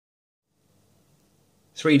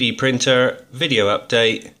3D printer, video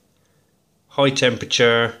update, high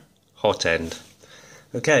temperature, hot end.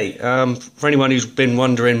 Okay, for anyone who's been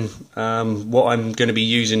wondering what I'm going to be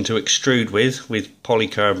using to extrude with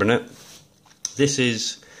polycarbonate, this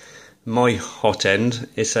is my hot end.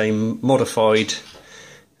 It's a modified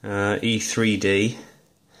E3D.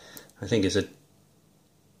 I think it's an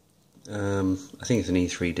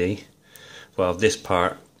E3D. Well, this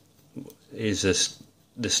part is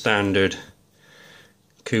the standard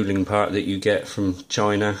cooling part that you get from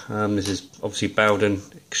China. This is obviously Bowden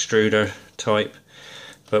extruder type,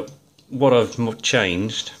 but what I've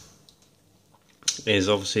changed is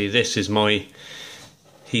obviously this is my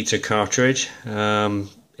heater cartridge.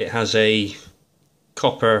 It has a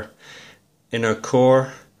copper inner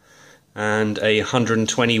core and a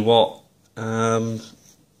 120 watt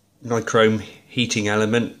nichrome heating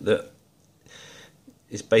element that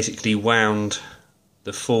is basically wound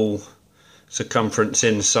the full circumference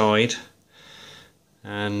inside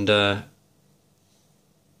and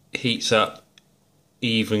heats up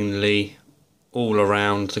evenly all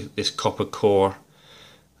around this copper core,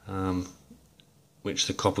 which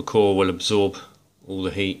the copper core will absorb all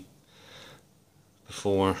the heat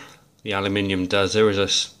before the aluminium does.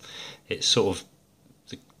 It's sort of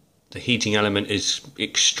the heating element is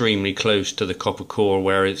extremely close to the copper core,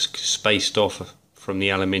 where it's spaced off from the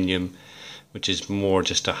aluminium, which is more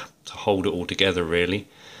just to hold it all together really.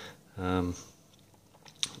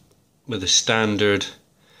 With a standard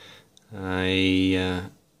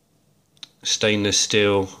stainless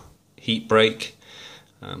steel heat break.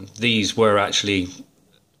 These were actually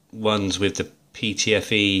ones with the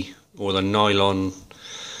PTFE or the nylon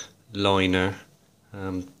liner,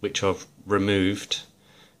 which I've removed.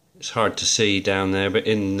 It's hard to see down there, but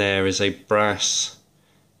in there is a brass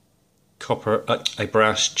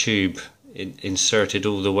tube inserted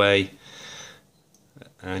all the way,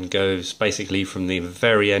 and goes basically from the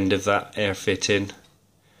very end of that air fitting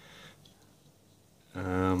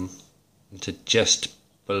to just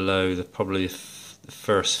below probably the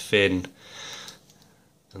first fin,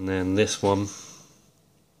 and then this one,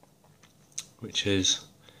 which has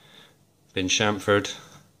been chamfered,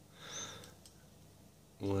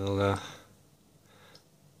 will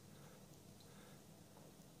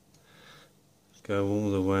go all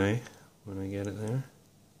the way when I get it there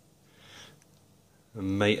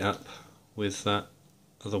and mate up with that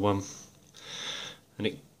other one, and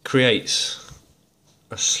it creates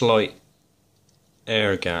a slight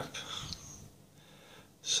air gap.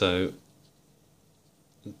 So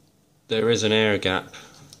there is an air gap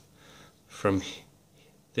from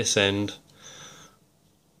this end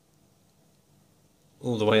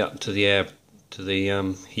all the way up to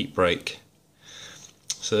the heat break.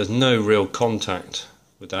 So there's no real contact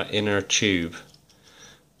with that inner tube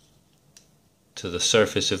to the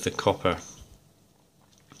surface of the copper.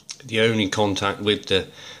 The only contact with the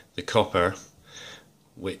copper,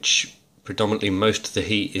 which predominantly most of the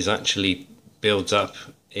heat is actually builds up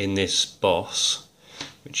in this boss,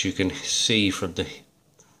 which you can see from the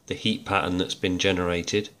heat pattern that's been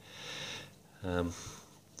generated.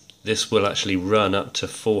 This will actually run up to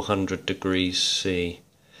 400 degrees C.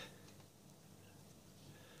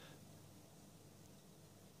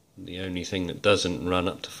 The only thing that doesn't run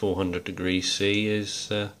up to 400 degrees C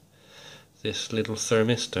is this little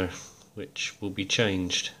thermistor, which will be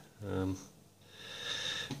changed.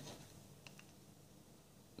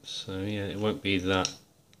 So yeah, it won't be that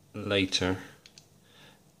later.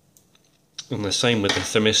 And the same with the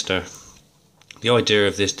thermistor. The idea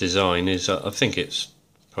of this design is, I think it's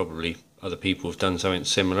probably other people have done something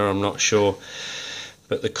similar, I'm not sure,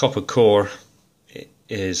 but the copper core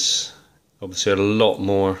is obviously a lot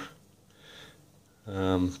more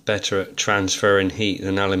better at transferring heat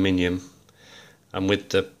than aluminium, and with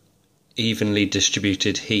the evenly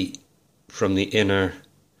distributed heat from the inner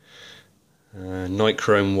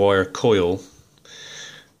nichrome wire coil,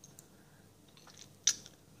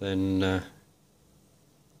 then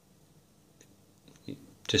it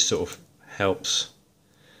just sort of helps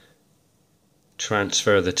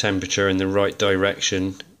transfer the temperature in the right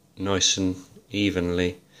direction nice and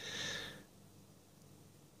evenly.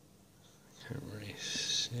 Can't really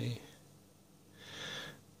see.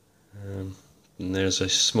 And there's a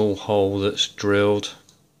small hole that's drilled.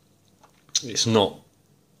 It's not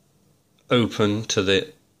open to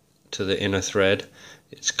the inner thread.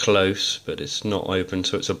 It's close, but it's not open,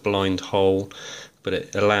 so it's a blind hole, but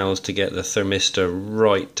it allows to get the thermistor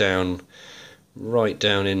right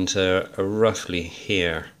down into roughly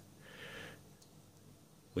here,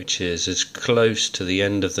 which is as close to the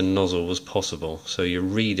end of the nozzle as possible. So you're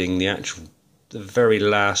reading the very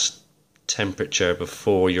last temperature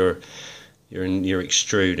before you're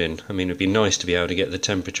extruding. I mean, it'd be nice to be able to get the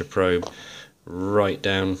temperature probe right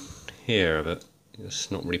down here, but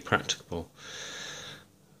it's not really practicable.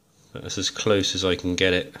 But that's as close as I can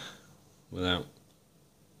get it without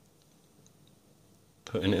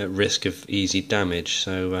putting it at risk of easy damage.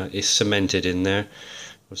 So it's cemented in there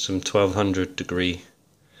with some 1200 degree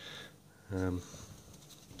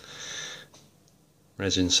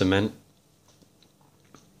resin cement.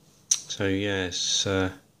 So yes,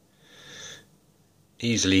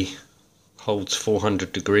 easily holds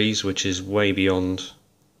 400 degrees, which is way beyond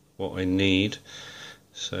what I need.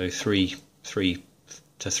 So 3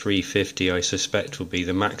 to 350 I suspect will be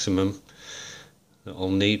the maximum that I'll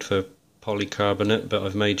need for polycarbonate, but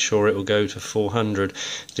I've made sure it will go to 400.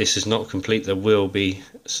 This is not complete. There will be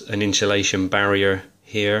an insulation barrier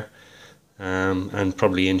here, and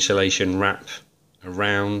probably insulation wrap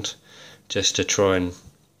around, just to try and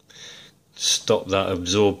stop that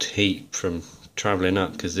absorbed heat from travelling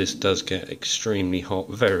up, because this does get extremely hot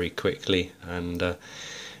very quickly. And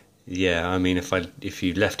yeah, I mean, if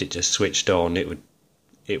you left it just switched on, it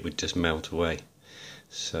would just melt away.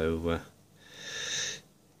 So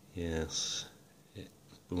yes, it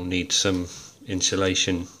will need some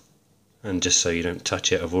insulation, and just so you don't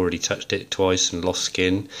touch it, I've already touched it twice and lost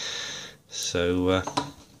skin. So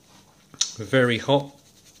very hot,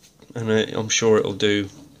 and I'm sure it'll do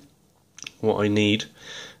what I need.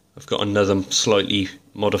 I've got another slightly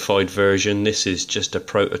modified version. This is just a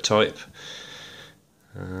prototype.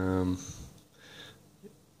 I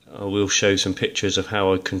will show some pictures of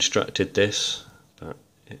how I constructed this, but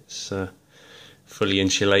it's fully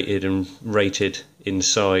insulated and rated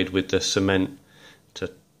inside with the cement to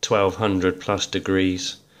 1200 plus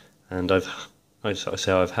degrees, and I've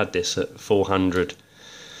had this at 400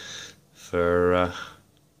 for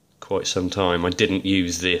quite some time. I didn't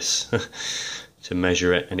use this to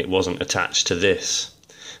measure it, and it wasn't attached to this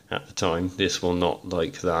at the time. This will not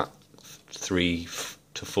like that 3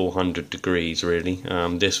 to 400 degrees really.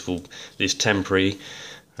 This temporary.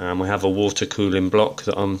 I have a water cooling block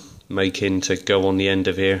that I'm making to go on the end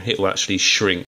of here. It will actually shrink